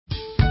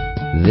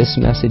This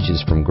message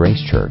is from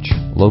Grace Church,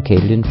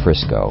 located in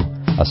Frisco,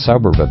 a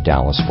suburb of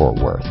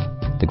Dallas-Fort Worth.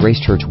 The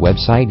Grace Church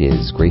website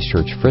is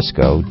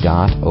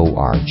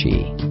gracechurchfrisco.org.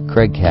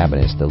 Craig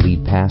Cabanis, the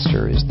lead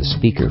pastor, is the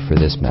speaker for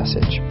this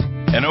message.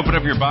 And open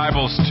up your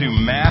Bibles to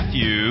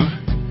Matthew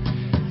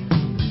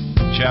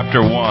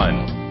chapter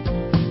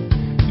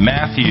 1.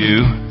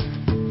 Matthew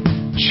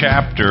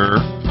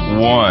chapter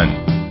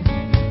 1.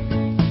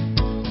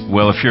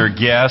 Well, if you're a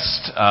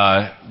guest,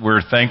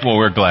 we're thankful.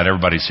 We're glad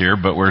everybody's here,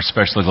 but we're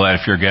especially glad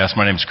if you're a guest.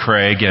 My name's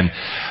Craig, and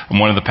I'm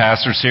one of the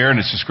pastors here, and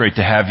it's just great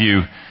to have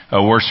you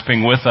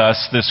worshiping with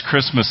us this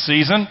Christmas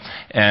season.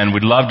 And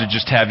we'd love to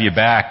just have you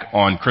back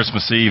on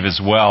Christmas Eve as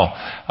well,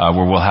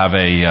 where we'll have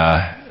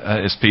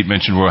as Pete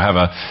mentioned, we'll have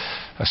a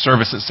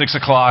service at 6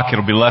 o'clock.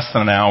 It'll be less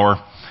than an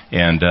hour.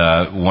 And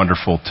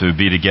wonderful to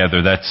be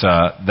together. That's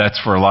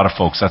for a lot of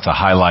folks. That's a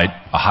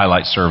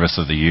highlight service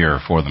of the year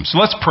for them. So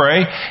let's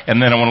pray,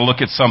 and then I want to look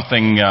at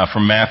something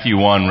from Matthew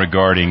 1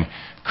 regarding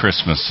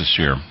Christmas this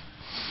year.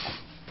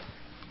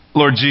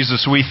 Lord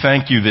Jesus, we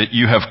thank you that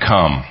you have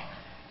come.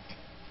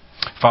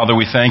 Father,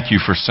 we thank you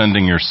for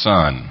sending your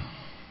Son.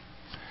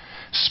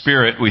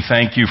 Spirit, we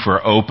thank you for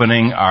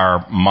opening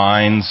our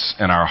minds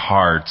and our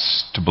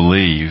hearts to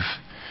believe.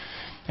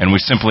 And we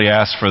simply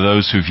ask for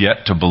those who've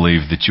yet to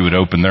believe that you would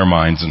open their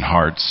minds and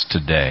hearts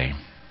today.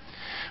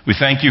 We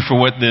thank you for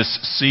what this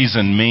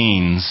season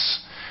means,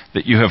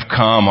 that you have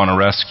come on a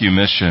rescue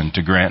mission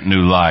to grant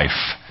new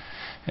life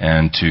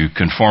and to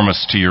conform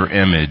us to your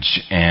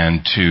image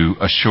and to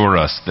assure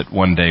us that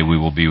one day we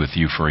will be with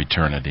you for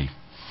eternity.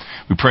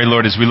 We pray,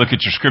 Lord, as we look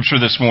at your scripture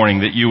this morning,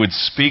 that you would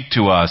speak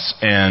to us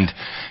and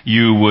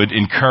you would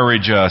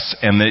encourage us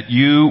and that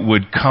you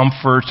would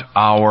comfort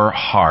our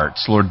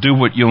hearts. Lord, do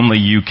what only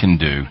you can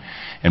do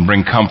and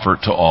bring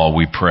comfort to all,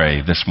 we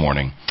pray this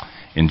morning.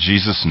 In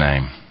Jesus'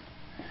 name,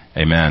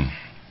 amen.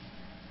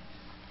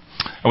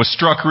 I was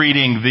struck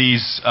reading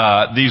these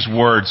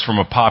words from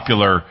a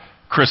popular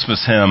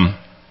Christmas hymn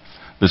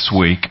this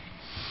week.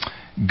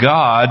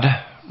 God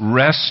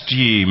rest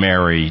ye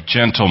merry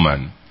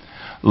gentlemen.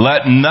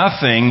 Let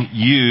nothing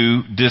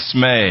you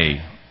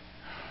dismay.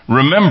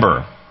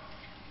 Remember,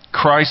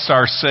 Christ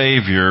our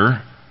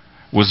Savior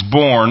was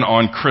born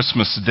on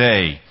Christmas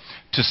Day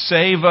to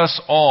save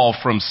us all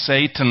from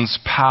Satan's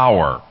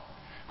power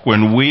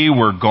when we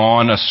were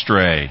gone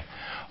astray.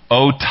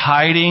 O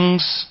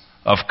tidings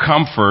of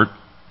comfort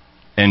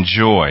and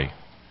joy.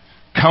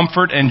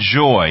 Comfort and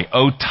joy.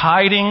 O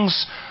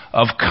tidings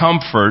of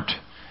comfort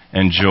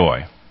and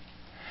joy.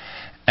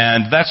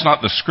 And that's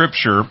not the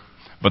scripture,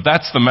 but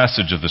that's the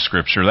message of the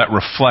Scripture. That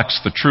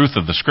reflects the truth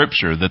of the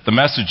Scripture, that the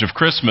message of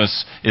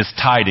Christmas is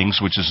tidings,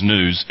 which is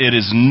news. It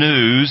is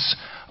news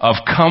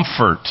of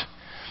comfort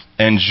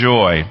and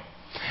joy.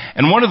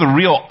 And one of the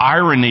real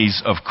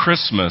ironies of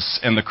Christmas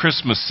and the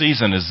Christmas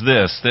season is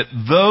this, that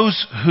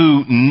those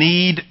who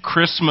need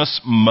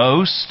Christmas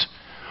most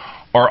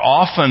are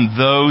often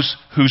those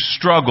who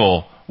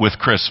struggle with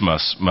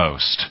Christmas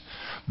most.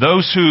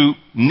 Those who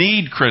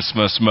need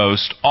Christmas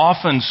most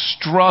often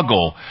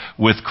struggle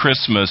with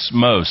Christmas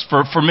most.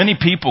 For many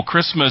people,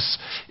 Christmas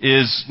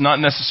is not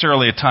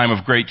necessarily a time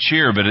of great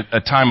cheer, but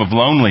a time of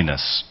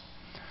loneliness.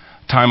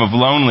 A time of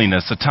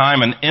loneliness,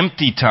 an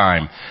empty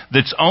time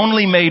that's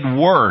only made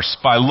worse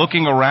by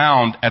looking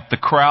around at the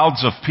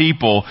crowds of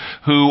people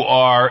who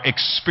are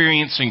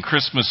experiencing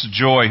Christmas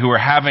joy, who are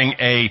having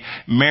a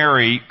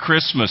Merry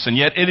Christmas. And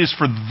yet it is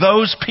for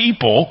those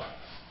people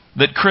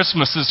that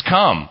Christmas has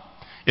come.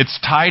 It's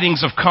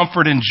tidings of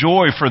comfort and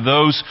joy for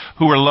those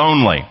who are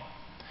lonely.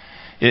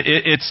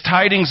 It's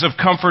tidings of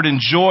comfort and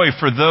joy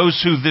for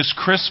those who this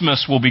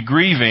Christmas will be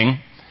grieving,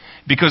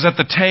 because at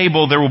the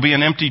table there will be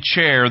an empty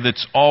chair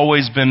that's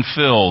always been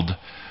filled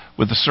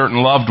with a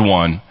certain loved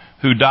one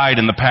who died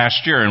in the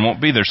past year and won't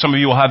be there. Some of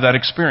you will have that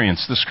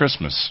experience this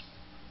Christmas.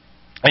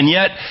 And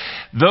yet,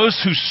 those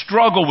who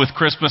struggle with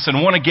Christmas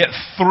and want to get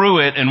through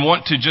it and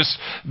want to just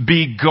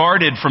be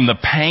guarded from the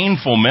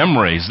painful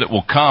memories that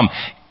will come,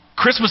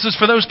 Christmas is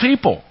for those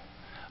people.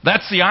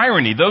 That's the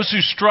irony. Those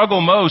who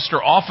struggle most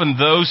are often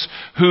those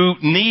who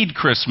need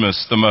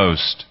Christmas the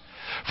most.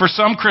 For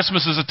some,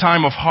 Christmas is a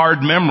time of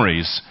hard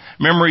memories.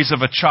 Memories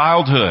of a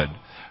childhood,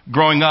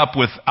 growing up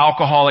with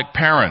alcoholic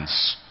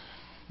parents.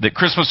 That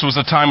Christmas was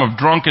a time of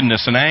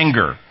drunkenness and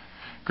anger.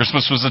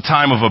 Christmas was a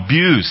time of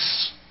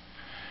abuse.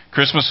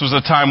 Christmas was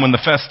a time when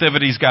the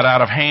festivities got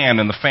out of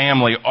hand and the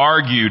family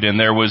argued and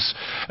there was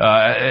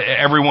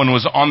everyone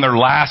was on their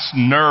last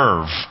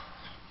nerve,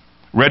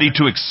 ready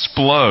to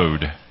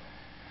explode.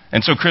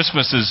 And so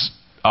Christmas is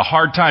a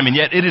hard time, and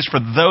yet it is for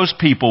those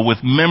people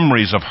with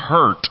memories of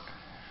hurt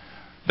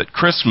that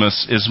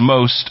Christmas is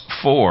most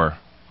for.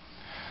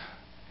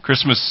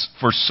 Christmas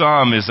for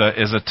some is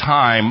a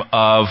time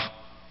of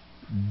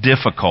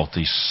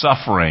difficulty,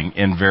 suffering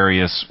in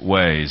various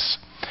ways.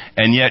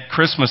 And yet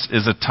Christmas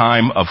is a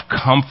time of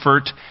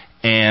comfort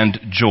and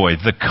joy.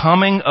 The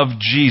coming of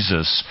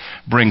Jesus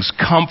brings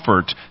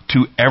comfort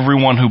to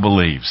everyone who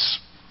believes.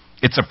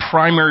 It's a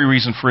primary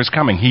reason for his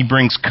coming. He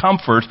brings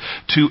comfort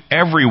to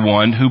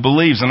everyone who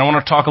believes. And I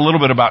want to talk a little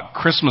bit about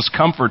Christmas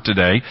comfort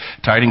today,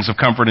 tidings of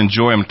comfort and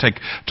joy. I'm going to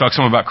talk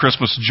some about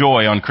Christmas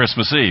joy on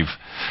Christmas Eve.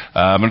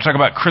 I'm going to talk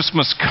about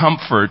Christmas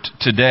comfort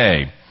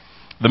today.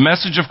 The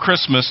message of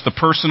Christmas, the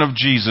person of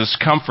Jesus,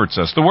 comforts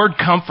us. The word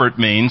comfort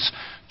means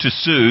to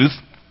soothe,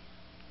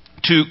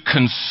 to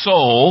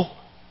console,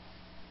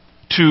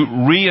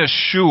 to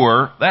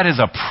reassure. That is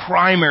a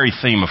primary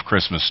theme of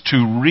Christmas,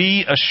 to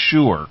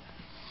reassure.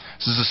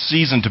 This is a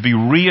season to be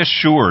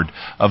reassured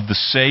of the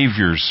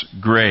Savior's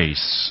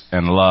grace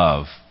and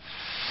love.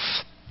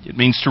 It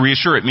means to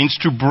reassure. It means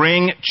to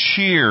bring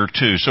cheer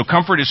to. So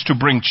comfort is to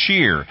bring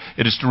cheer.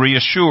 It is to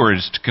reassure. It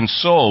is to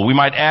console. We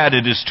might add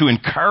it is to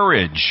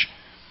encourage.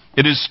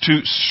 It is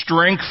to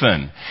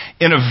strengthen.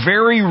 In a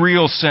very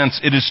real sense,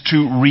 it is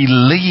to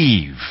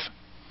relieve.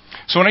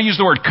 So when I use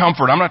the word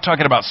comfort, I'm not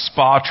talking about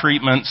spa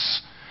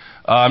treatments.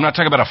 I'm not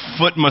talking about a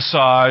foot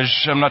massage.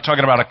 I'm not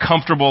talking about a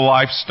comfortable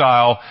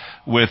lifestyle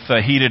with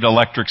heated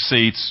electric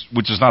seats,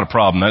 which is not a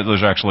problem.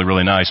 Those are actually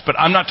really nice. But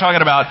I'm not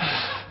talking about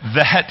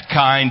that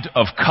kind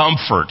of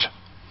comfort.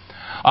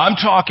 I'm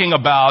talking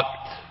about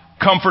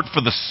comfort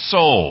for the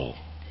soul,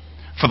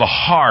 for the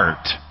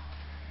heart.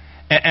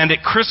 And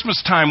at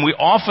Christmas time, we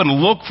often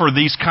look for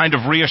these kind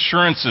of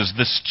reassurances,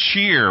 this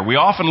cheer. We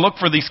often look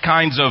for these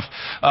kinds of,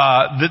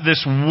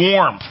 this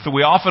warmth.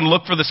 We often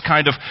look for this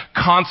kind of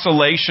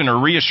consolation or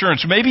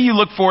reassurance. Maybe you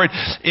look for it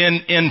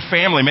in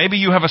family.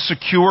 Maybe you have a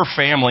secure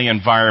family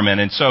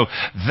environment. And so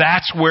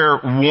that's where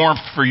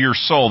warmth for your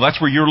soul, that's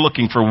where you're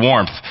looking for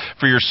warmth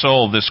for your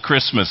soul this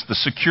Christmas. The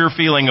secure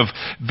feeling of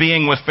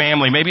being with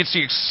family. Maybe it's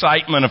the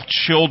excitement of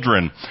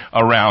children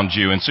around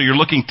you. And so you're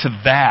looking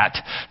to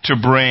that to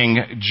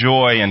bring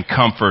joy and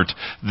comfort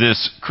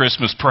this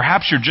Christmas.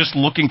 Perhaps you're just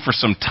looking for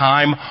some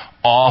time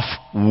off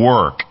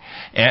work.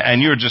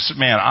 And you're just,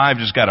 man, I've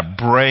just got a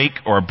break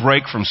or a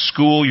break from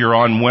school. You're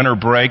on winter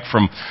break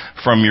from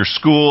your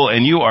school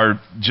and you are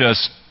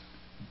just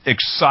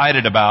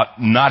excited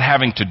about not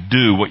having to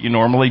do what you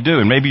normally do.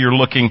 And maybe you're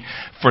looking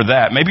for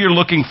that. Maybe you're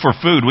looking for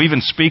food. We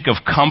even speak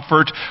of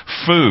comfort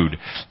food.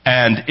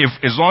 And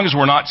as long as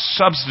we're not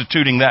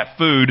substituting that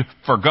food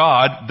for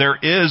God, there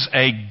is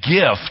a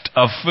gift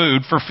of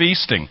food for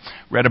feasting.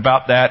 Read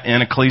about that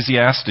in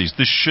Ecclesiastes.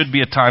 This should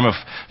be a time of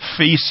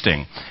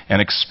feasting and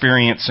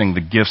experiencing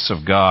the gifts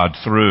of God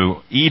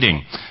through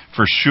eating,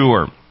 for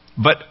sure.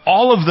 But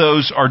all of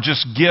those are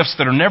just gifts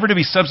that are never to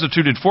be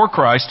substituted for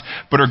Christ,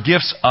 but are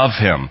gifts of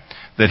Him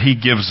that He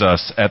gives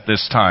us at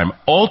this time.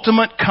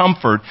 Ultimate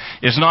comfort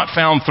is not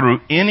found through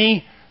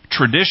any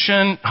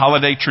tradition,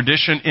 holiday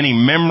tradition, any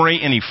memory,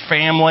 any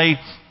family,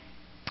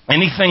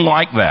 anything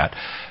like that.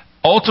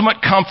 Ultimate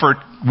comfort,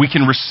 we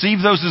can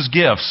receive those as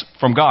gifts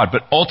from God,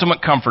 but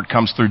ultimate comfort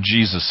comes through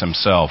Jesus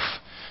Himself,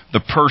 the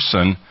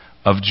person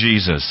of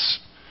Jesus.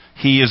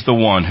 He is the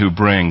one who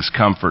brings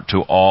comfort to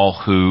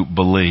all who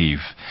believe.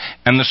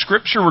 And the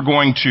scripture we're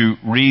going to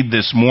read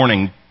this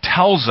morning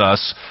tells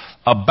us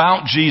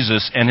about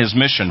Jesus and His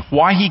mission,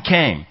 why He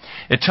came.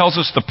 It tells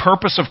us the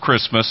purpose of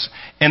Christmas,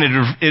 and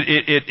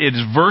it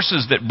is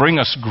verses that bring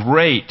us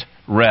great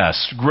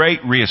rest, great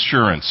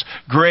reassurance,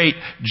 great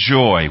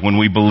joy when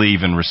we believe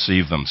and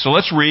receive them. So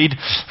let's read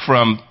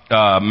from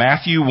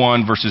Matthew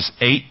 1, verses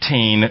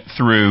 18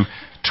 through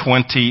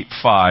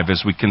 25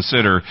 as we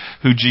consider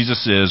who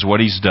Jesus is, what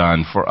He's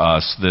done for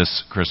us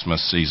this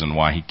Christmas season,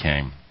 why He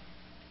came.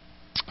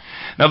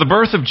 Now the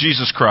birth of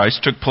Jesus Christ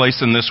took place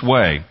in this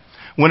way.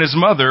 When His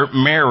mother,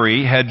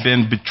 Mary, had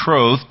been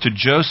betrothed to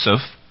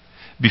Joseph,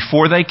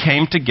 before they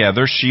came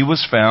together, she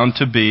was found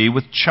to be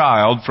with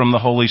child from the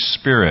Holy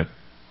Spirit.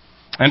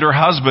 And her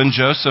husband,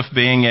 Joseph,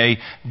 being a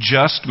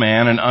just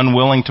man and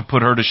unwilling to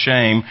put her to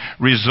shame,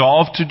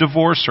 resolved to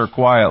divorce her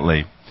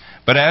quietly.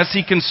 But as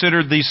he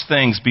considered these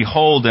things,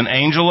 behold, an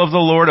angel of the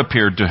Lord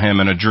appeared to him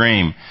in a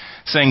dream,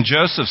 saying,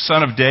 Joseph,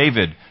 son of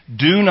David,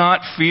 do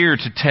not fear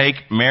to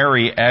take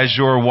Mary as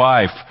your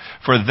wife,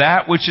 for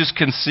that which is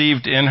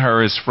conceived in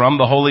her is from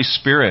the Holy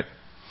Spirit.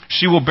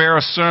 She will bear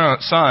a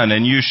son,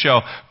 and you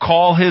shall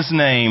call his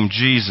name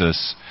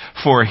Jesus,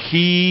 for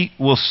he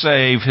will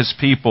save his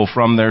people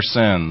from their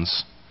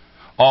sins.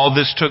 All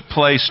this took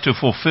place to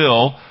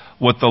fulfill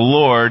what the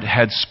Lord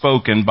had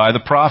spoken by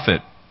the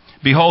prophet.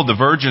 Behold, the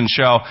virgin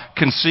shall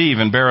conceive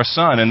and bear a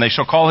son, and they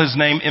shall call his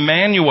name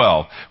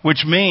Emmanuel,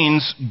 which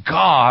means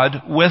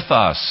God with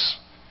us.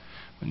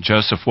 When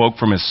Joseph woke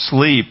from his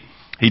sleep,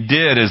 he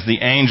did as the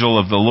angel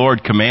of the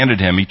Lord commanded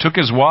him. He took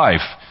his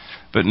wife,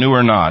 but knew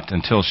her not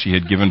until she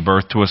had given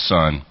birth to a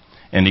son,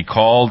 and he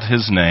called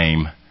his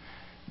name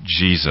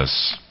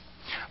Jesus.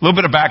 A little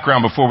bit of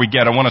background before we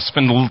I want to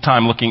spend a little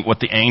time looking at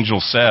what the angel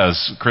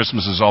says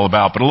Christmas is all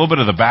about, but a little bit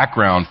of the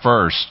background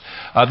first.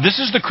 This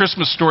is the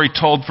Christmas story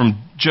told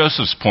from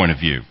Joseph's point of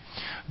view.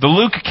 The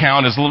Luke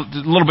account is a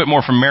little bit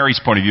more from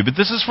Mary's point of view, but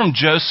this is from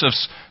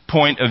Joseph's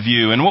point of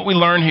view. And what we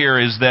learn here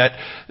is that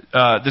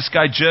this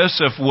guy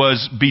Joseph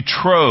was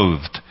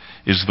betrothed,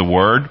 is the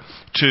word,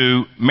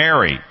 to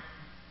Mary.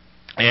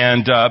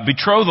 And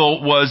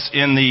betrothal was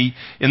in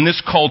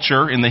this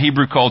culture, in the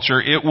Hebrew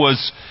culture, it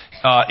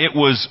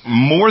was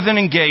more than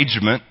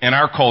engagement in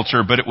our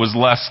culture, but it was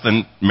less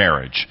than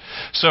marriage.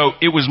 So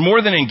it was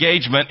more than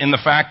engagement in the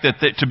fact that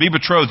to be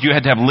betrothed, you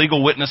had to have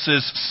legal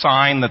witnesses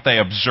sign that they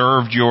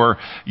observed your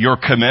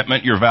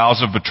commitment, your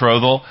vows of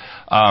betrothal.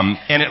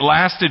 And it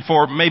lasted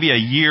for maybe a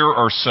year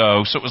or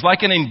so. So it was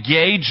like an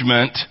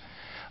engagement,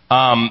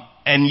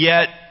 and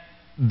yet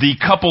the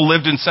couple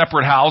lived in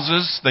separate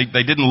houses. They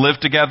didn't live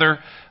together,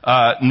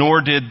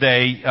 nor did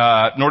they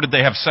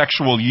have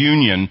sexual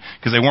union,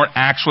 because they weren't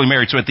actually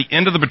married. So at the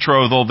end of the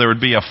betrothal, there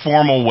would be a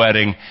formal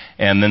wedding,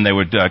 and then they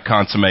would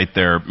consummate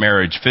their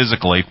marriage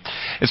physically.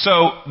 And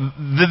so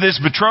this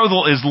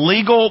betrothal is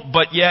legal,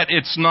 but yet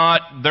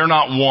they're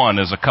not one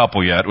as a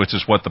couple yet, which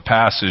is what the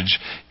passage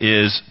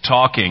is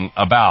talking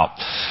about.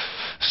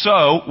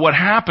 So what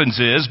happens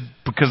is,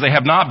 because they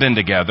have not been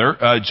together,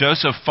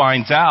 Joseph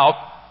finds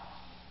out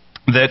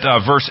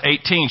that verse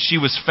 18, she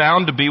was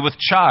found to be with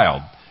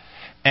child.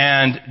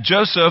 And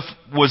Joseph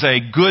was a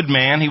good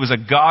man. He was a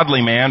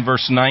godly man.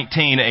 Verse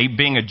 19,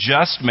 being a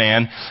just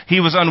man,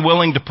 he was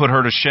unwilling to put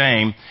her to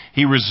shame.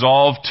 He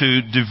resolved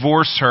to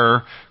divorce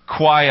her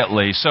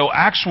quietly. So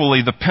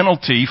actually the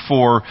penalty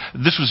for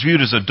this was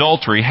viewed as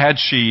adultery. Had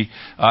she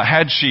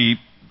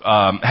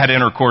had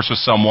intercourse with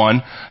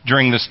someone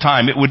during this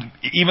time, it would,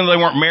 even though they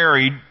weren't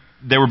married,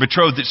 they were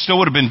betrothed, it still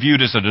would have been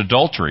viewed as an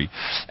adultery.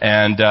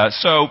 And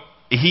so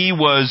he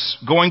was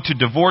going to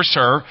divorce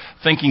her,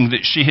 thinking that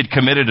she had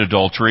committed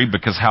adultery,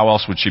 because how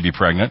else would she be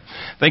pregnant?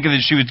 Thinking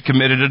that she had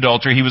committed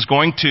adultery, he was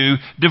going to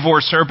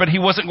divorce her, but he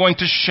wasn't going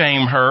to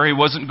shame her. He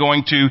wasn't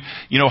going to,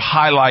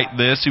 highlight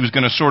this. He was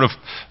going to sort of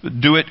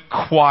do it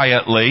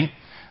quietly.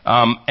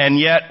 And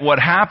yet what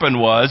happened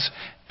was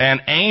an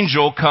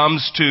angel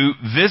comes to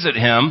visit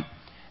him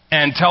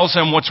and tells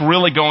him what's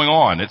really going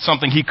on. It's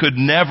something he could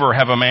never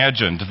have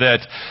imagined,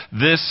 that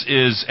this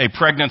is a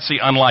pregnancy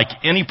unlike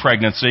any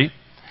pregnancy,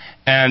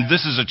 and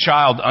this is a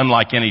child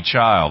unlike any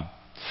child.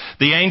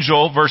 The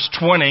angel, verse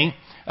 20,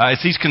 as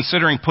he's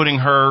considering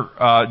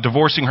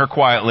divorcing her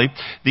quietly,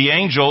 the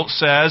angel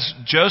says,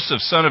 Joseph,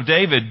 son of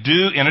David,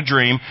 in a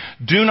dream,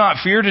 do not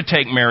fear to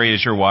take Mary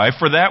as your wife,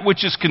 for that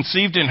which is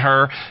conceived in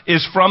her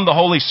is from the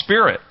Holy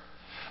Spirit.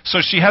 So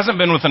she hasn't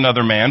been with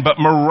another man, but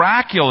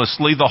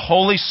miraculously the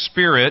Holy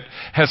Spirit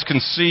has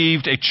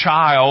conceived a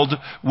child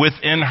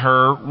within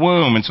her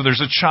womb. And so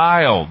there's a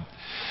child.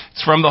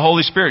 It's from the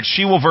Holy Spirit.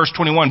 She will, verse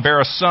 21, bear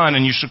a son,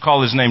 and you shall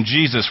call his name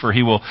Jesus, for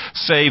he will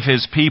save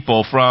his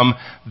people from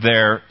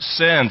their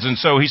sins. And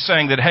so he's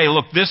saying that, hey,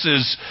 look, this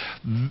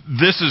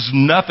is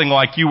nothing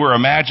like you were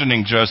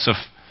imagining, Joseph.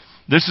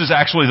 This is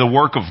actually the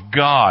work of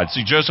God.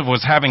 See, Joseph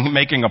was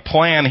making a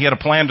plan. He had a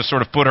plan to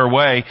sort of put her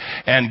away,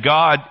 and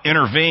God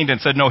intervened and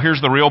said, no, here's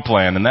the real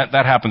plan. And that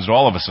happens to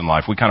all of us in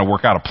life. We kind of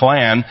work out a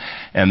plan,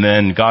 and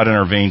then God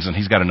intervenes, and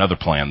he's got another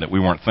plan that we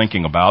weren't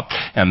thinking about.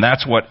 And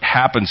that's what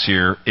happens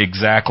here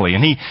exactly.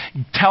 And he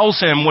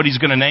tells him what he's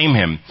going to name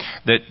him,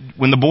 that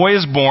when the boy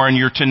is born,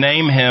 you're to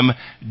name him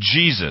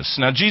Jesus.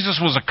 Now, Jesus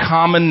was a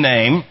common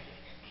name.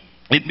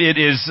 It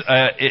is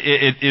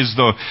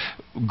the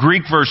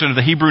Greek version of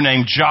the Hebrew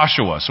name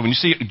Joshua. So when you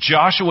see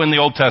Joshua in the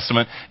Old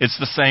Testament, it's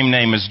the same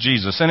name as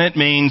Jesus. And it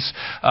means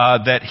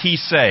that he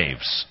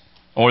saves,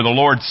 or the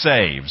Lord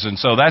saves. And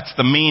so that's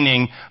the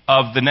meaning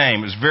of the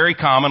name. It's very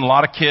common. A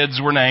lot of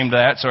kids were named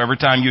that. So every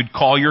time you'd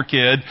call your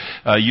kid,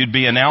 you'd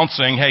be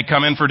announcing, hey,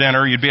 come in for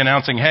dinner. You'd be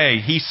announcing, hey,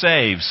 he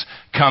saves,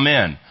 come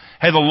in.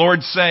 Hey, the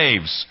Lord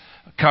saves,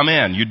 come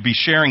in. You'd be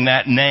sharing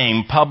that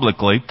name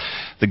publicly,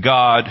 the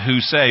God who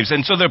saves.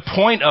 And so the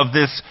point of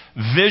this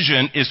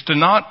vision is to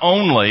not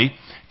only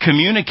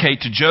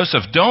communicate to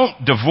Joseph,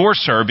 don't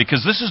divorce her,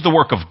 because this is the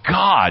work of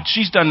God.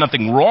 She's done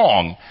nothing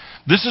wrong.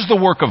 This is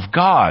the work of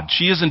God.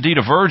 She is indeed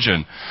a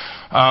virgin.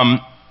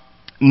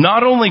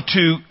 Not only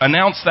to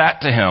announce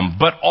that to him,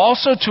 but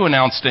also to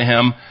announce to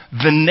him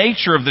the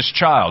nature of this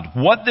child,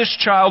 what this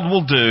child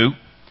will do,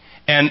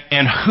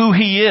 and who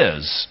he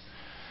is.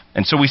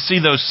 And so we see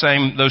those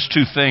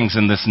two things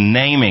in this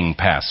naming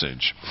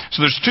passage.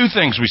 So there's two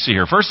things we see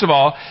here. First of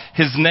all,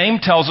 his name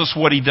tells us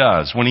what he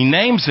does. When he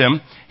names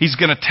him, he's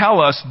going to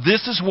tell us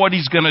this is what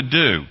he's going to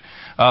do.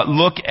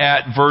 Look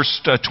at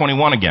verse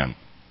 21 again.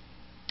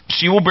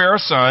 She will bear a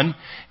son,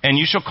 and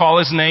you shall call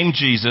his name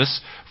Jesus,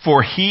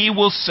 for he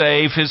will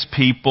save his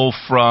people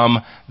from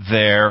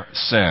their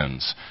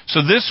sins.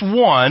 So this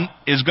one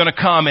is going to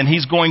come, and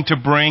he's going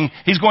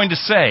to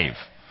save.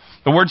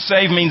 The word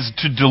save means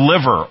to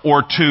deliver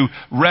or to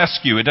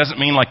rescue. It doesn't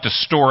mean like to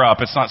store up.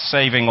 It's not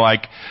saving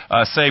like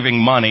saving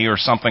money or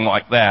something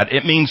like that.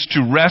 It means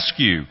to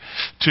rescue,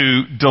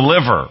 to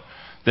deliver.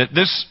 That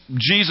this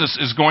Jesus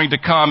is going to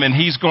come and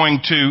he's going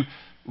to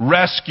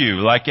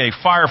rescue, like a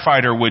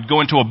firefighter would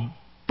go into a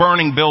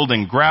burning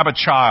building, grab a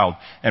child,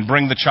 and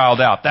bring the child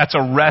out. That's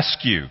a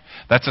rescue.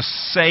 That's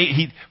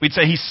we'd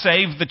say he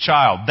saved the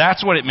child.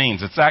 That's what it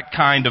means. It's that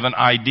kind of an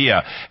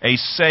idea. A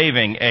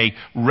saving, a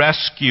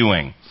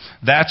rescuing.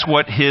 That's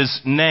what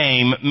his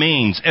name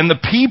means. And the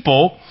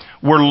people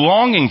were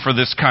longing for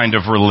this kind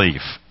of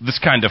relief, this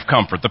kind of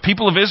comfort. The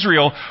people of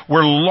Israel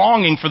were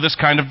longing for this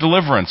kind of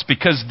deliverance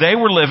because they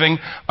were living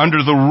under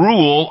the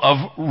rule of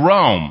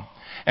Rome.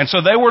 And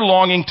so they were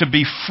longing to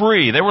be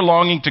free. They were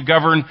longing to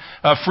govern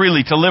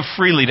freely, to live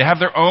freely, to have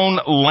their own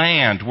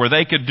land where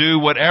they could do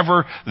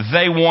whatever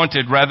they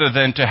wanted rather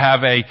than to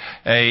have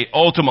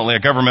ultimately a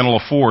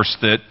governmental force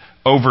that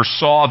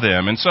oversaw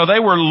them. And so they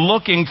were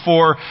looking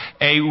for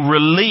a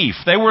relief.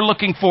 They were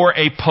looking for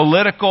a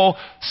political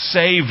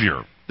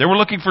savior. They were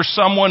looking for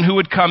someone who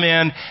would come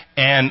in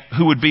and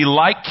who would be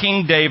like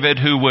King David,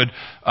 who would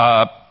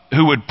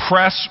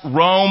press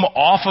Rome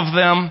off of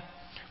them,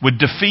 would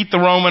defeat the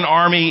Roman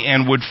army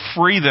and would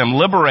free them,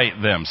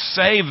 liberate them,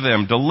 save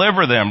them,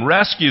 deliver them,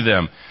 rescue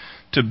them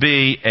to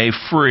be a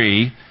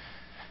free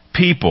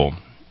people.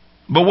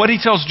 But what he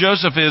tells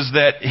Joseph is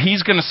that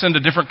he's going to send a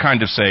different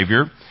kind of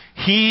Savior.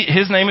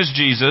 His name is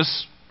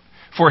Jesus,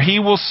 for he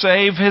will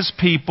save his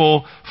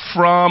people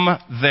from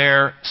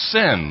their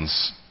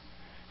sins.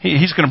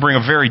 He's going to bring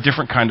a very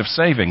different kind of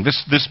saving.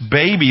 This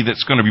baby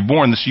that's going to be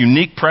born, this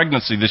unique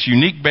pregnancy, this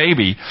unique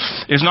baby,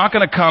 is not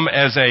going to come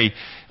as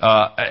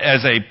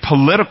a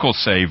political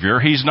savior.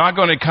 He's not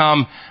going to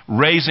come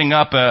raising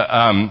up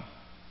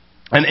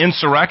an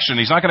insurrection.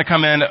 He's not going to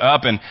come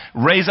up and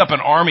raise up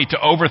an army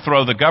to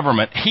overthrow the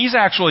government. He's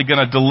actually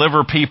going to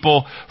deliver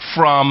people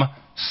from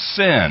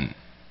sin.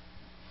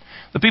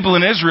 The people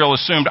in Israel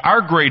assumed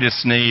our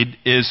greatest need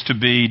is to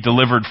be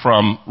delivered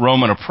from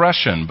Roman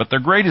oppression, but their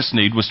greatest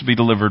need was to be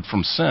delivered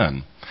from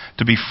sin,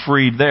 to be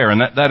freed there. And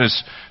that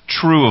is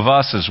true of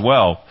us as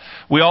well.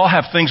 We all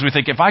have things we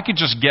think, if I could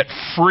just get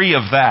free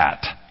of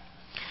that,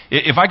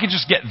 if I could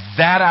just get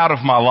that out of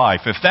my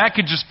life, if that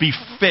could just be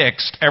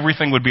fixed,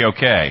 everything would be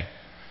okay.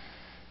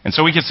 And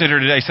so we can sit here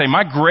today and say,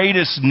 my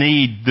greatest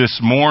need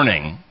this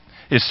morning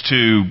is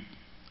to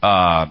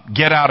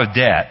get out of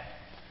debt.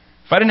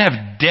 If I didn't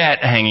have debt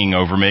hanging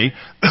over me,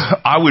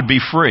 I would be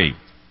free.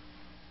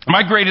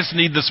 My greatest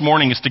need this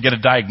morning is to get a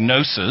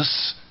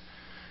diagnosis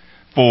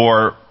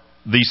for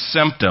these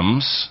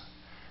symptoms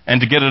and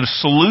to get a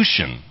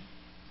solution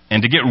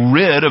and to get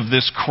rid of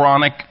this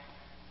chronic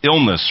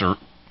illness or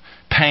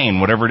pain,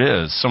 whatever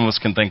it is. Some of us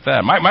can think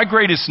that. My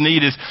greatest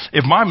need is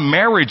if my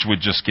marriage would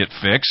just get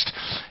fixed,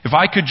 if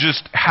I could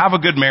just have a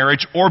good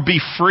marriage or be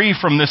free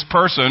from this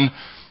person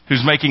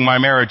who's making my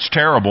marriage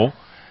terrible.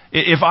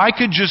 If I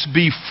could just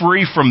be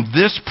free from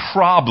this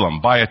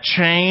problem by a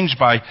change,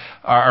 by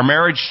our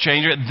marriage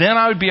change, then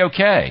I would be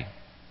okay.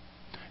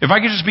 If I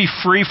could just be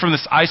free from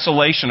this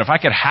isolation, if I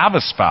could have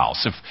a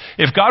spouse,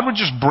 if God would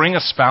just bring a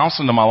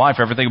spouse into my life,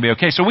 everything would be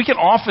okay. So we can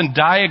often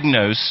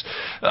diagnose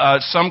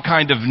some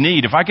kind of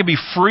need. If I could be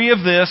free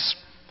of this,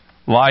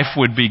 life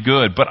would be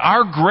good. But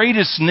our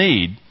greatest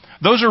need,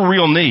 those are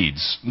real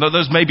needs.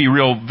 Those may be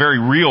very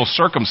real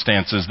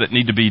circumstances that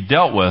need to be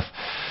dealt with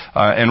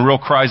and real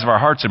cries of our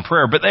hearts in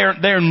prayer, but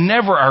they're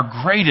never our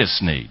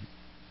greatest need.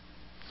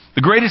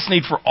 The greatest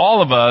need for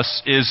all of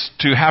us is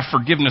to have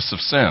forgiveness of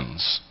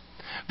sins.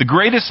 The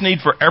greatest need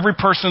for every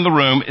person in the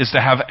room is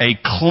to have a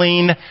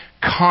clean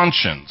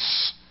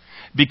conscience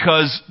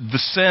because the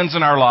sins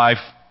in our life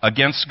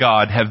against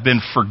God have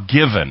been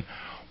forgiven,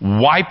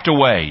 wiped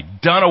away,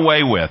 done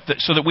away with,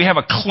 so that we have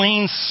a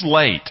clean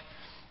slate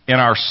in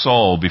our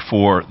soul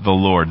before the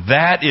Lord.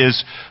 That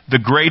is the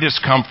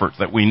greatest comfort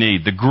that we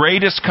need. The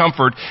greatest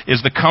comfort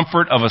is the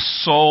comfort of a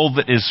soul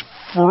that is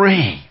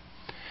free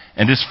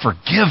and is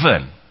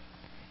forgiven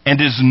and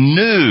is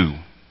new.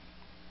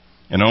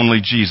 And only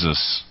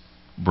Jesus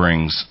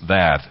brings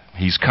that.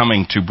 He's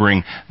coming to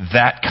bring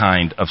that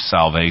kind of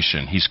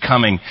salvation. He's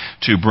coming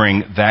to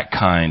bring that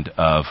kind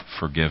of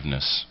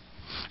forgiveness.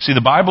 See,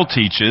 the Bible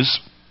teaches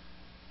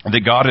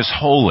that God is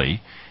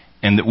holy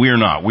and that we are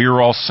not. We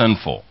are all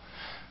sinful.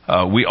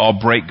 We all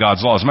break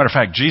God's law. As a matter of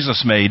fact,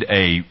 Jesus made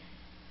a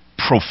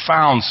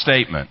profound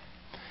statement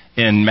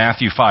in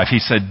Matthew 5. He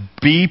said,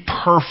 "Be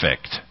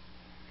perfect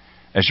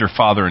as your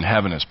Father in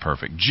heaven is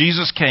perfect."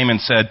 Jesus came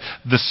and said,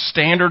 the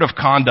standard of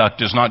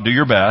conduct is not do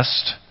your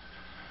best.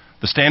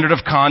 The standard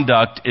of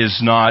conduct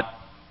is not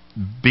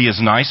be as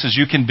nice as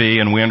you can be,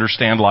 and we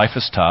understand life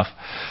is tough.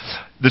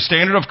 The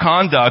standard of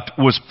conduct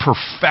was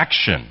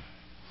perfection.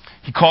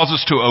 He calls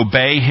us to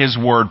obey His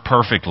word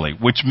perfectly,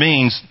 which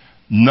means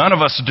none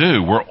of us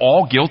do. We're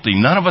all guilty.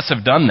 None of us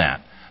have done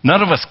that.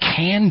 None of us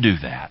can do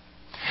that.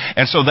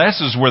 And so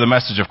this is where the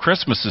message of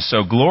Christmas is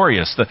so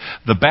glorious.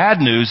 The bad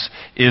news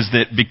is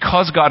that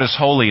because God is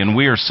holy and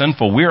we are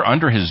sinful, we are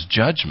under His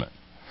judgment.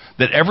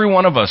 That every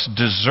one of us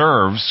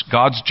deserves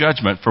God's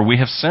judgment, for we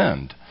have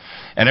sinned.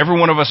 And every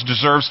one of us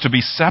deserves to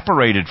be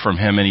separated from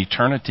Him in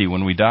eternity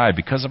when we die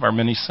because of our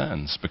many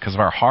sins, because of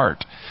our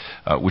heart,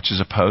 which is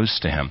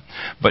opposed to Him.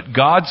 But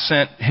God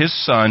sent His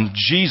Son,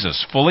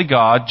 Jesus, fully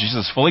God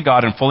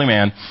and fully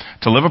man,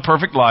 to live a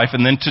perfect life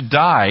and then to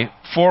die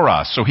for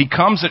us. So He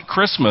comes at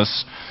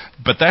Christmas,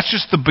 but that's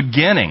just the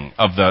beginning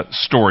of the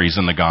stories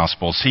in the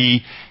Gospels.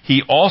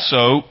 He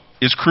also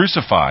is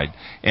crucified,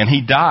 and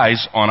He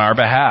dies on our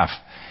behalf.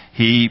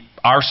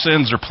 Our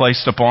sins are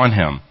placed upon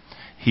Him.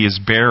 he is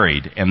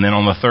buried, and then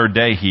on the third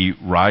day he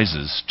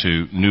rises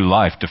to new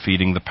life,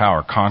 defeating the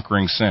power,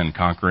 conquering sin,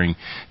 conquering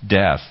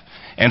death.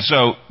 And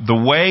so the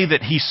way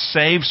that he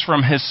saves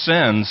from his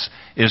sins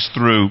is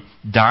through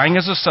dying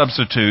as a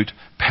substitute,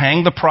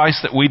 paying the price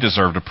that we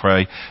deserve to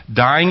pay,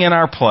 dying in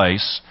our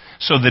place,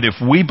 so that if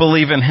we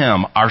believe in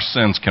him, our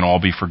sins can all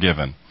be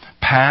forgiven.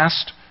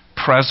 Past,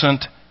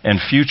 present, and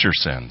future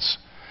sins.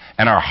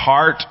 And our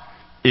heart,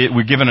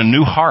 we're given a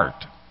new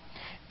heart.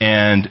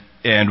 And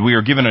we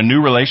are given a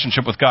new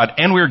relationship with God.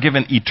 And we are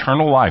given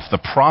eternal life, the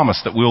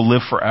promise that we'll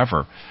live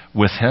forever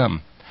with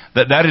him.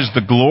 That is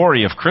the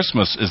glory of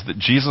Christmas, is that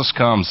Jesus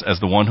comes as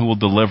the one who will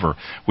deliver,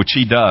 which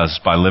he does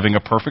by living a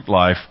perfect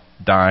life,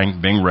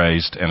 dying, being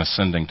raised, and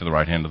ascending to the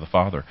right hand of the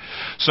Father.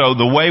 So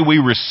the way we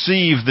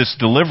receive this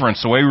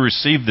deliverance, the way we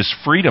receive this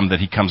freedom that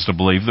he comes to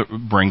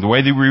bring, the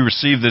way that we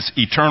receive this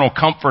eternal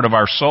comfort of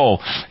our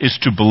soul, is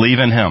to believe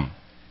in him.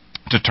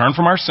 To turn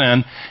from our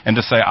sin and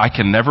to say, I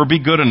can never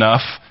be good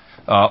enough.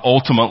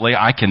 Ultimately,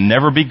 I can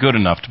never be good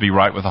enough to be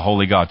right with a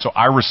holy God. So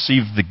I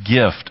receive the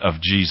gift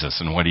of Jesus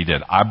and what he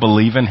did. I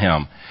believe in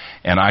him,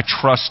 and I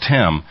trust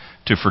him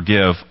to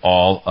forgive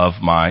all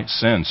of my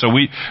sins. So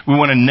we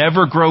want to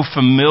never grow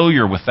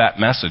familiar with that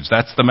message.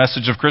 That's the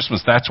message of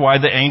Christmas. That's why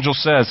the angel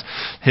says,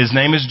 his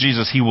name is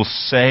Jesus. He will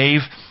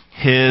save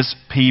his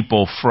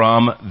people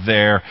from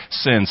their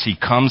sins. He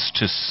comes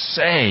to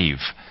save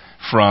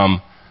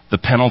from the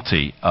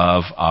penalty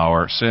of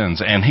our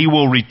sins. And he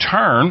will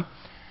return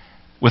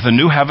with a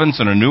new heavens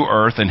and a new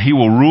earth, and he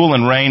will rule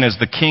and reign as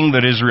the king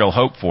that Israel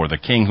hoped for, the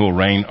king who will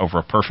reign over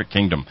a perfect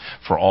kingdom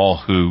for all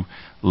who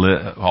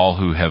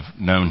have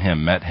known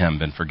him, met him,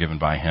 been forgiven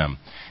by him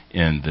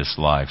in this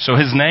life. So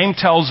his name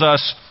tells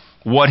us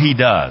what he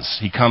does.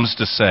 He comes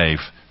to save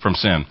from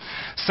sin.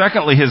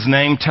 Secondly, his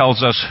name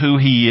tells us who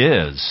he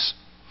is.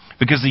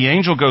 Because the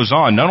angel goes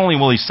on, not only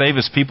will he save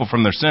his people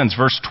from their sins,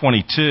 verse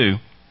 22,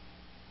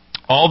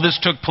 all this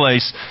took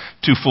place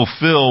to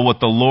fulfill what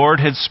the Lord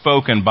had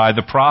spoken by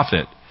the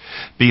prophet.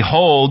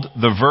 Behold,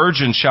 the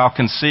virgin shall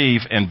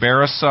conceive and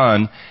bear a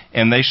son,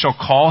 and they shall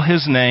call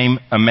his name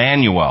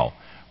Emmanuel,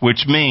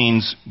 which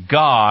means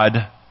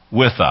God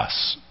with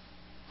us.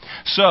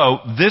 So,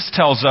 this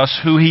tells us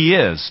who he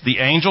is. The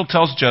angel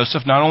tells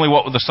Joseph not only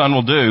what the son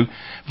will do,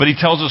 but he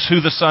tells us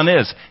who the son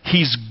is.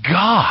 He's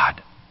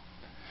God.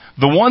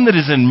 The one that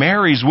is in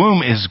Mary's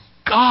womb is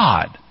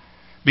God,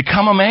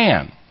 become a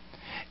man.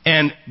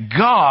 And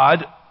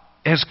God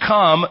has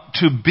come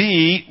to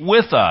be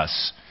with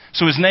us.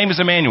 So his name is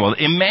Emmanuel.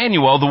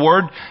 Emmanuel, the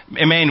word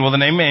Emmanuel, the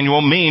name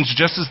Emmanuel means,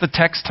 just as the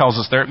text tells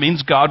us there, it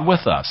means God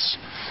with us.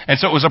 And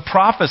so it was a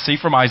prophecy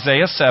from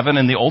Isaiah 7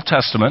 in the Old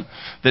Testament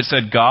that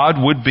said God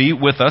would be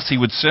with us. He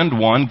would send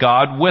one,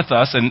 God with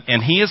us.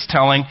 And he is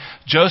telling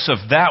Joseph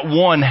that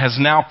one has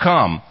now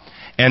come.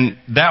 And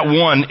that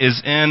one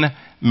is in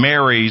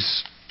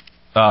Mary's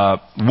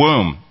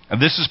womb.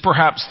 And this is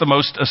perhaps the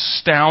most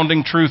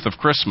astounding truth of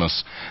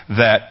Christmas,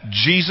 that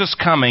Jesus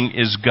coming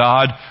is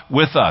God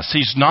with us.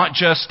 He's not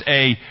just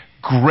a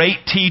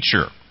great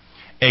teacher,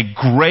 a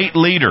great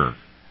leader,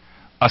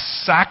 a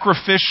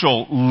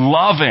sacrificial,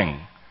 loving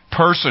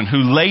person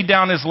who laid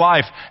down his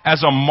life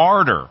as a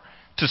martyr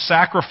to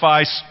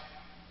sacrifice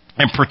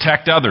and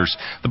protect others.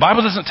 The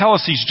Bible doesn't tell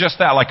us he's just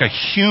that, like a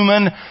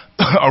human,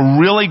 a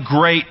really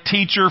great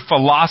teacher,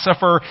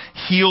 philosopher,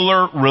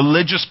 healer,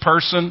 religious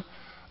person.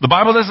 The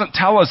Bible doesn't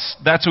tell us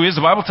that's who he is.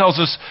 The Bible tells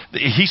us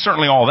that he's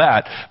certainly all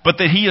that, but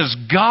that he is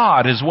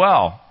God as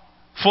well.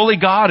 Fully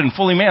God and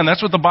fully man.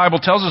 That's what the Bible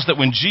tells us, that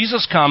when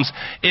Jesus comes,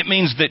 it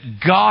means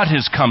that God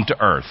has come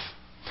to earth.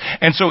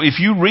 And so if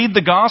you read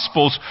the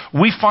Gospels,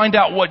 we find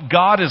out what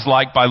God is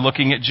like by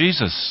looking at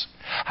Jesus.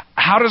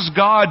 How does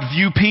God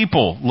view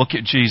people? Look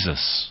at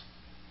Jesus.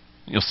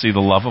 You'll see the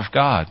love of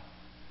God.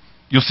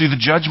 You'll see the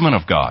judgment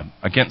of God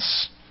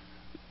against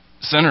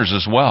sinners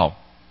as well.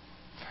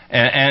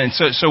 And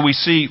so we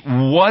see,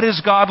 what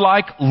is God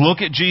like?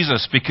 Look at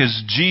Jesus,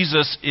 because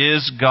Jesus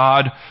is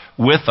God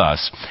with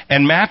us.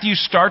 And Matthew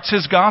starts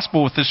his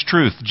gospel with this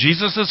truth.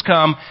 Jesus has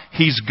come.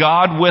 He's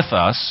God with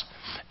us.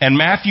 And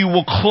Matthew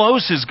will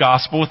close his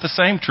gospel with the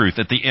same truth.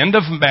 At the end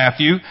of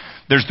Matthew,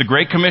 there's the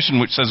Great Commission,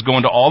 which says, go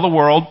into all the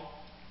world,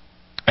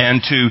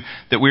 and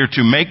that we are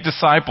to make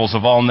disciples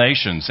of all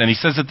nations. And he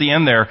says at the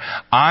end there,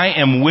 I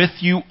am with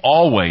you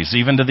always,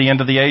 even to the end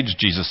of the age,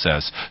 Jesus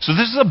says. So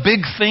this is a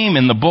big theme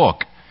in the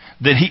book.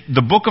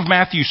 The book of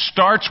Matthew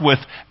starts with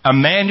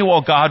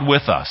Emmanuel, God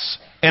with us.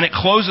 And it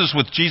closes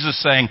with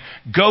Jesus saying,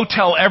 go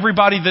tell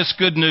everybody this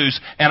good news,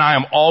 and I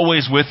am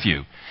always with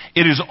you.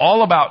 It is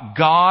all about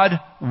God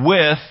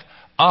with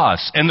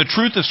us. And the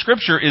truth of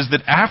Scripture is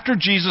that after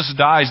Jesus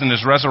dies and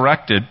is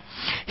resurrected,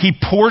 he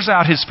pours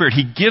out his Spirit.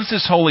 He gives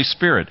his Holy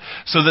Spirit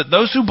so that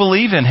those who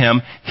believe in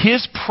him,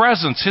 his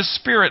presence, his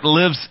Spirit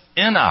lives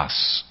in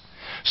us.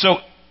 So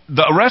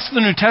the rest of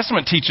the New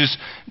Testament teaches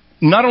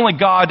not only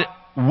God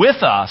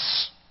with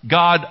us,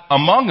 God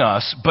among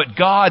us, but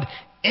God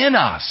in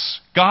us,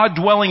 God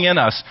dwelling in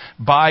us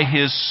by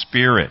his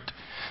Spirit.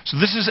 So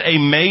this is a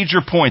major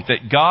point,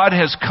 that God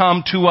has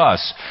come to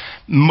us.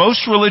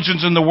 Most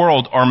religions in the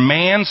world are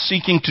man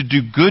seeking to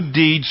do good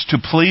deeds to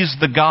please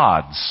the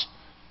gods,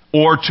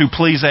 or to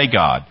please a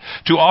god,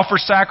 to offer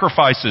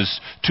sacrifices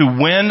to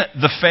win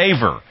the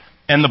favor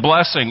and the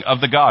blessing of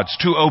the gods,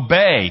 to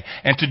obey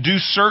and to do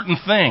certain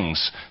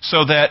things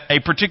so that a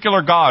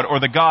particular god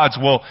or the gods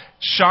will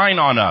shine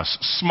on us,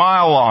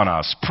 smile on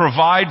us,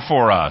 provide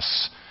for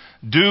us,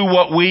 do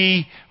what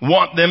we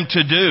want them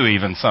to do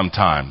even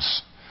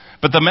sometimes.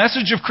 But the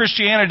message of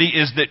Christianity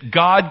is that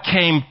God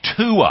came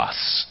to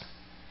us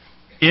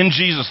in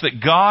Jesus,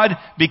 that God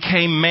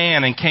became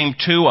man and came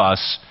to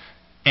us,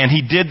 and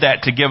He did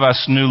that to give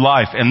us new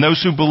life. And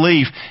those who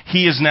believe,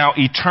 He is now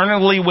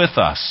eternally with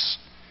us,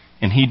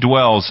 and He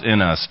dwells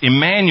in us.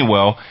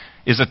 Emmanuel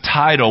is a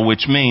title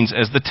which means,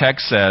 as the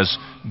text says,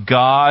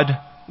 God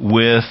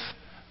with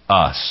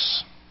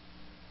us.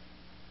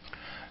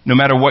 No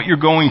matter what you're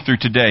going through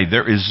today,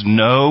 there is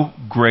no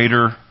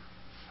greater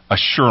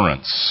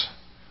assurance,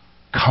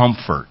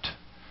 comfort,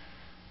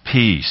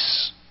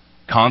 peace,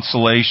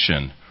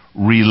 consolation,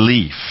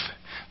 relief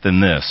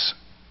than this.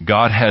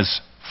 God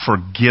has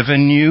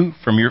forgiven you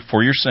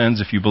for your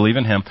sins if you believe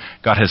in Him.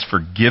 God has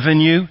forgiven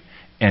you,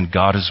 and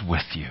God is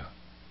with you.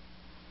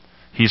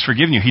 He's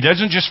forgiven you. He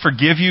doesn't just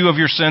forgive you of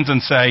your sins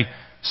and say,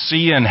 see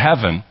you in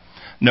heaven.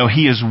 No,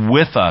 He is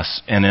with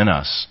us and in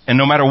us. And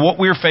no matter what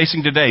we're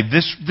facing today,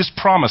 this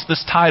promise,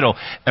 this title,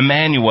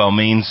 Emmanuel,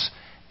 means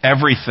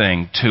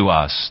everything to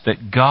us.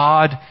 That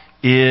God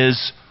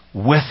is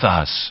with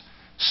us,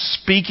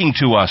 speaking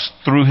to us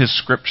through His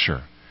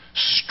Scripture,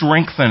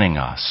 strengthening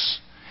us,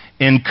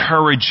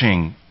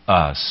 encouraging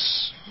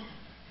us,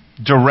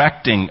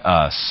 directing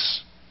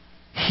us,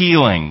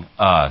 healing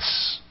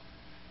us,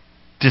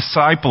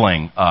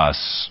 discipling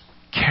us,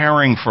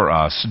 caring for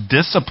us,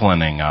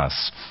 disciplining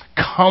us,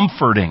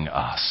 comforting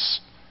us.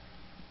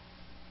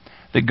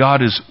 That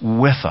God is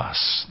with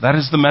us. That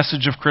is the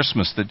message of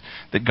Christmas,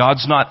 that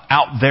God's not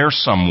out there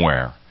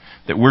somewhere,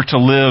 that we're to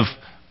live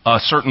a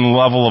certain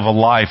level of a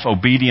life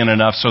obedient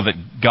enough so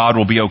that God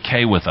will be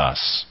okay with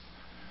us.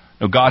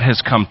 No, God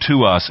has come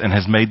to us and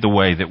has made the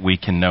way that we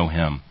can know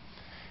Him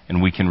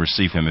and we can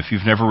receive Him. If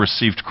you've never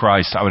received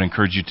Christ, I would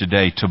encourage you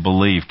today to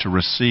believe, to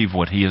receive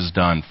what He has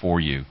done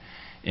for you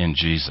in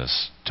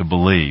Jesus. To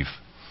believe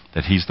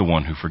that He's the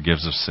one who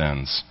forgives of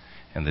sins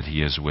and that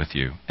He is with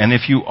you. And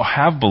if you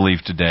have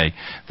believed today,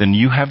 then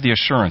you have the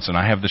assurance, and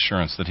I have the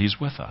assurance, that He's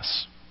with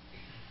us.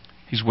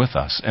 He's with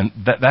us. And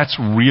that's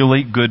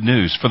really good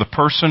news. For the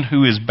person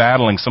who is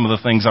battling some of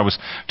the things I was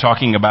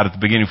talking about at the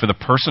beginning, for the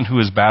person who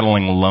is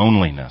battling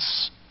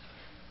loneliness,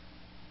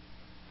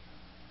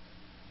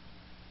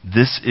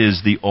 this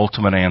is the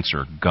ultimate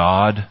answer.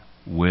 God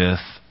with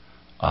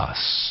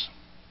us.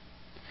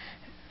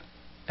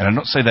 And I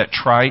don't say that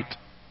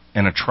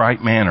in a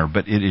trite manner,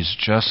 but it is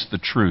just the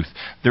truth.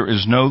 There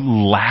is no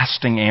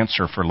lasting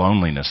answer for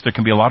loneliness. There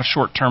can be a lot of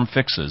short-term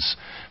fixes,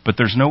 but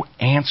there's no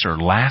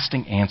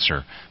lasting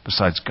answer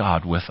besides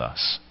God with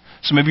us.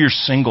 So maybe you're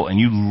single and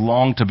you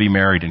long to be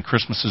married, and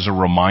Christmas is a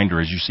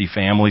reminder as you see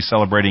family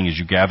celebrating, as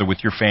you gather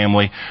with your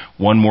family.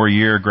 One more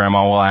year,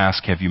 Grandma will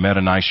ask, have you met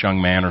a nice young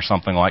man, or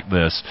something like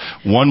this.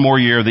 One more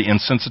year, the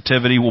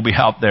insensitivity will be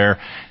out there,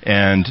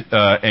 and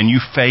you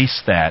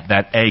face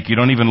that ache. You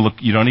don't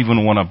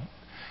even want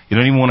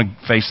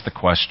to face the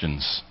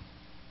questions.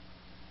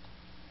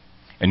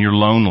 And you're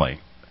lonely.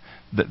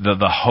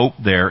 The hope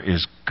there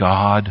is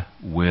God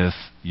with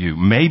you.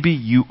 Maybe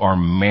you are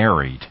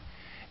married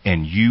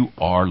and you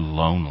are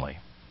lonely.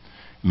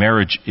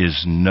 Marriage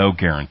is no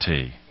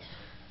guarantee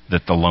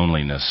that the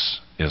loneliness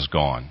is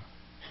gone.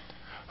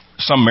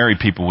 Some married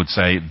people would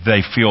say they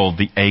feel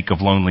the ache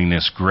of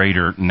loneliness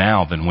greater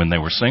now than when they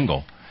were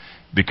single.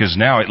 Because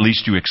now at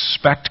least you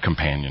expect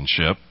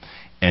companionship,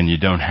 and you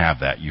don't have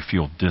that. You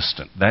feel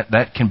distant.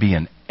 That can be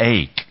an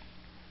ache.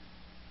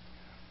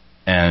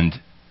 And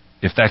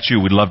if that's you,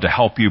 we'd love to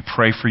help you,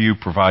 pray for you,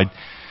 provide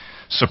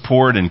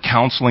support and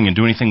counseling, and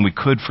do anything we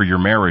could for your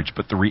marriage.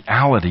 But the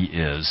reality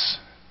is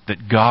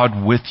that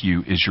God with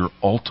you is your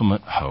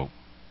ultimate hope.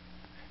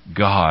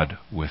 God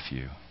with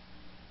you.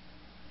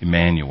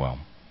 Emmanuel.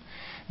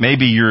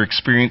 Maybe you're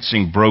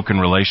experiencing broken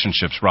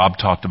relationships. Rob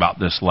talked about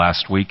this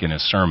last week in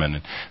his sermon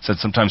and said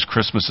sometimes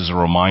Christmas is a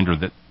reminder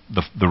that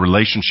the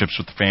relationships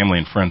with the family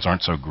and friends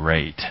aren't so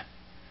great.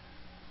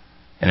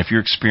 And if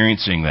you're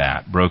experiencing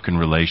that, broken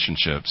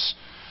relationships,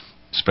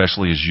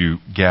 especially as you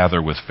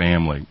gather with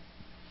family,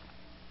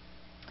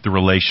 the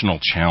relational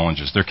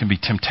challenges, there can be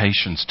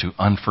temptations to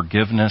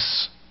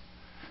unforgiveness,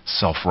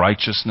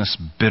 self-righteousness,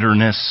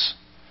 bitterness,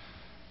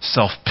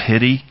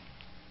 self-pity,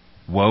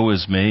 woe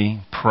is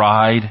me,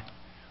 pride,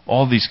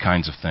 all these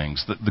kinds of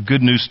things. The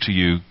good news to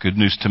you, good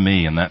news to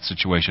me in that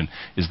situation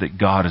is that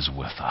God is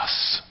with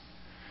us.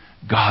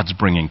 God's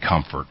bringing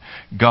comfort.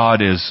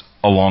 God is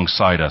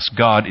alongside us.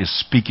 God is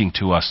speaking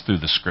to us through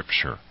the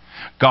Scripture.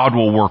 God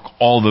will work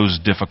all those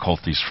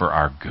difficulties for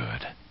our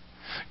good.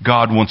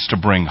 God wants to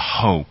bring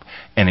hope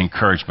and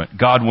encouragement.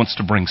 God wants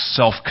to bring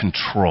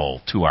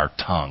self-control to our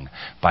tongue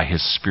by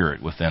His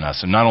Spirit within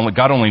us. And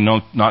God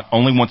not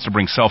only wants to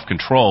bring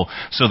self-control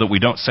so that we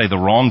don't say the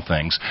wrong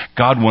things,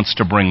 God wants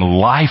to bring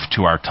life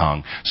to our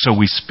tongue so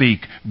we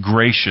speak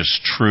gracious,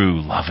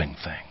 true, loving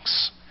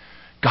things.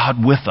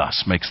 God with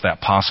us makes that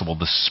possible.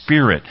 The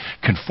Spirit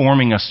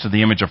conforming us to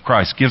the image of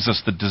Christ gives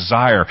us the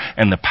desire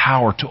and the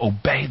power to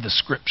obey the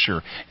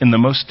Scripture in the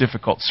most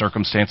difficult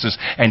circumstances.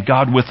 And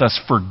God with us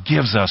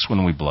forgives us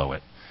when we blow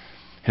it.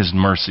 His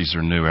mercies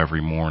are new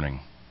every morning.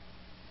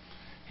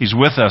 He's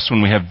with us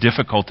when we have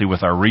difficulty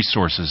with our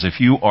resources. If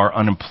you are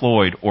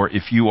unemployed, or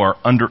if you are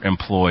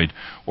underemployed,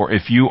 or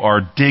if you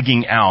are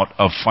digging out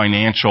of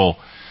financial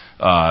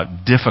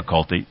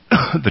difficulty,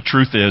 the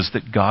truth is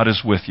that God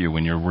is with you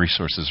when your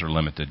resources are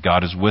limited.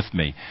 God is with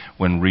me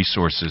when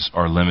resources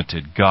are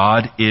limited.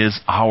 God is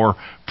our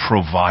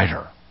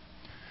provider.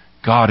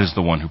 God is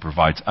the one who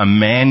provides.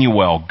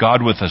 Emmanuel,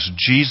 God with us.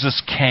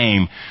 Jesus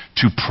came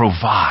to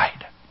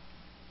provide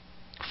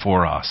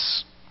for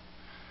us.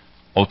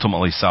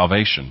 Ultimately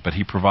salvation, but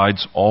He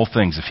provides all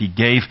things.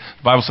 The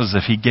Bible says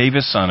if He gave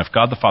His Son, if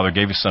God the Father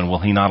gave His Son, will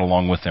He not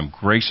along with Him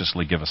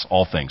graciously give us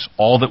all things,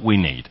 all that we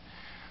need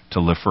to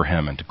live for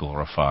Him and to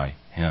glorify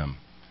Him?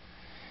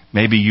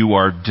 Maybe you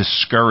are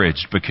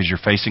discouraged because you're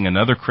facing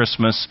another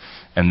Christmas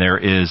and there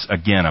is,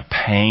 again, a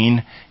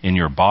pain in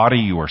your body.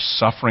 You are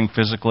suffering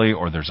physically,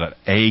 or there's an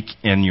ache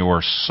in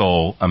your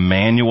soul.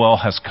 Emmanuel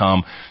has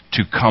come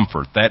to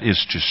comfort. That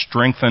is to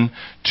strengthen,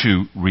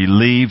 to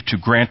relieve, to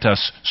grant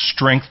us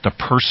strength to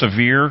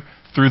persevere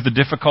through the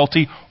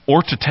difficulty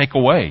or to take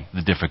away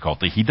the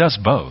difficulty. He does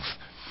both.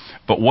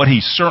 But what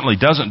He certainly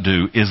doesn't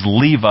do is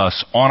leave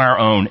us on our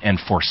own and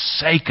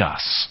forsake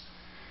us.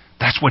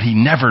 That's what He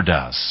never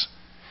does.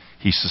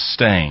 He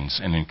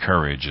sustains and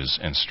encourages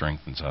and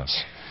strengthens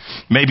us.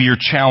 Maybe you're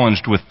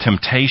challenged with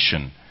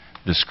temptation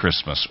this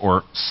Christmas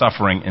or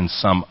suffering in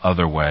some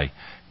other way.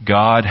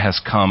 God has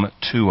come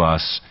to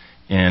us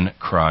in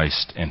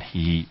Christ, and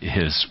He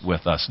is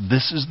with us.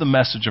 This is the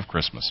message of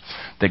Christmas,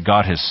 that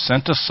God has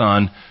sent a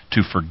Son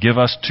to forgive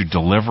us, to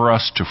deliver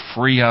us, to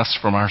free us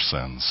from our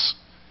sins.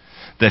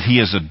 That He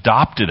has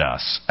adopted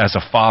us as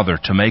a Father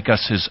to make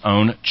us His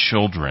own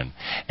children,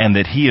 and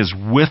that He is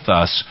with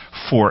us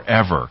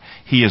forever.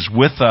 He is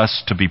with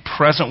us to be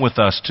present with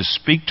us, to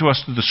speak to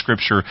us through the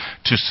Scripture,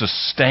 to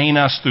sustain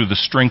us through the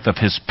strength of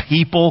His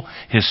people,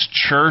 His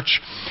church,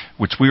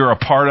 which we are a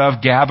part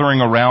of, gathering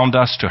around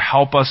us to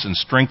help us and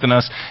strengthen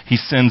us. He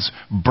sends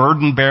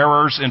burden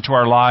bearers into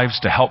our lives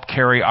to help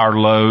carry our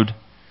load.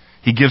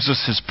 He gives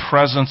us His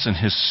presence and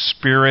His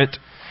Spirit.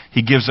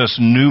 He gives us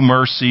new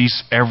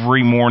mercies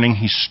every morning.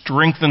 He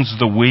strengthens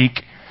the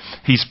weak.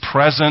 He's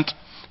present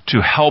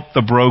to help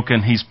the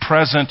broken. He's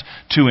present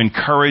to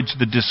encourage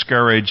the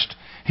discouraged.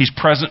 He's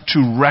present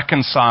to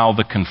reconcile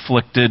the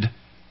conflicted.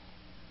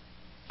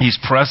 He's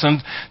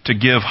present to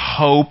give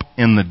hope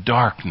in the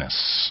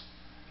darkness.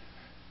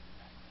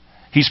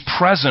 He's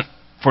present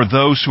for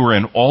those who are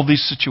in all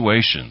these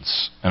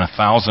situations and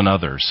 1,000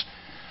 others.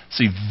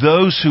 See,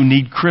 those who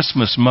need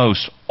Christmas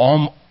most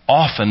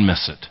often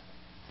miss it,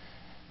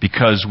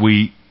 because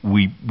we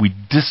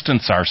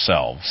distance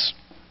ourselves.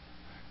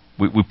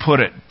 We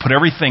put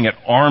everything at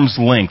arm's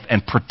length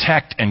and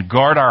protect and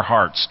guard our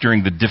hearts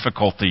during the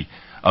difficulty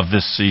of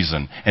this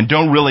season, and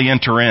don't really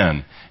enter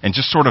in and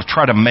just sort of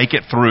try to make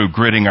it through,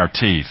 gritting our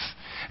teeth,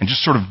 and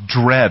just sort of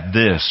dread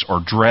this or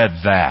dread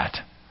that.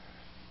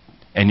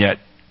 And yet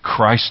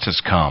Christ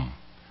has come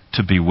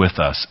to be with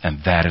us,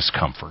 and that is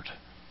comfort.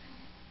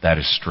 That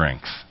is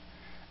strength.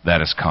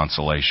 That is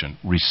consolation.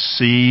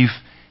 Receive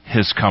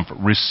His comfort.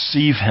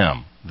 Receive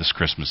Him this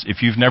Christmas.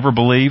 If you've never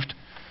believed,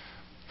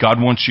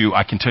 God wants you,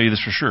 I can tell you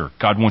this for sure,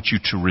 God wants you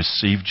to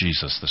receive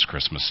Jesus this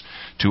Christmas.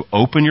 To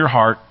open your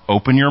heart,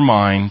 open your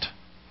mind,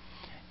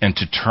 and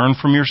to turn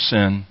from your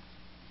sin,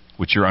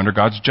 which you're under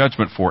God's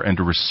judgment for, and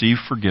to receive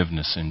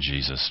forgiveness in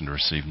Jesus and to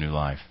receive new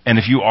life. And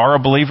if you are a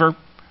believer,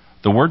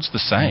 the word's the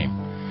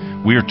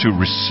same. We are to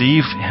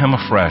receive Him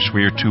afresh.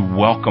 We are to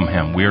welcome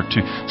Him. We are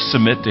to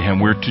submit to Him.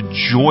 We are to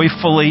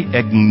joyfully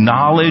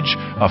acknowledge,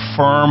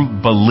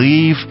 affirm,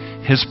 believe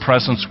His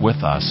presence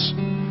with us.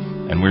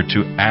 And we're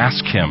to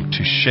ask Him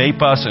to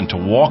shape us and to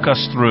walk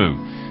us through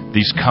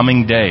these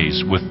coming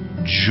days with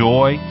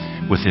joy,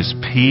 with His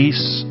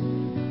peace,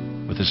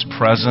 with His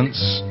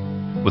presence,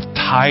 with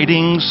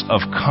tidings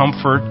of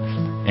comfort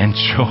and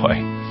joy.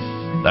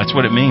 That's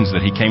what it means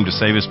that He came to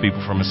save His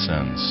people from His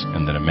sins,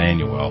 and that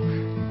Emmanuel,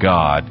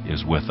 God,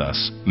 is with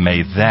us.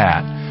 May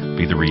that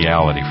be the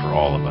reality for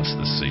all of us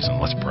this season.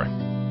 Let's pray.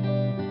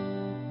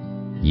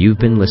 You've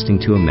been listening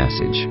to a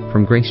message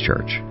from Grace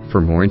Church. For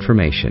more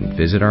information,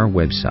 visit our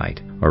website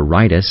or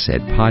write us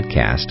at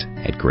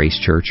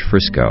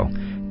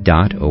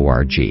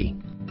podcast@gracechurchfrisco.org.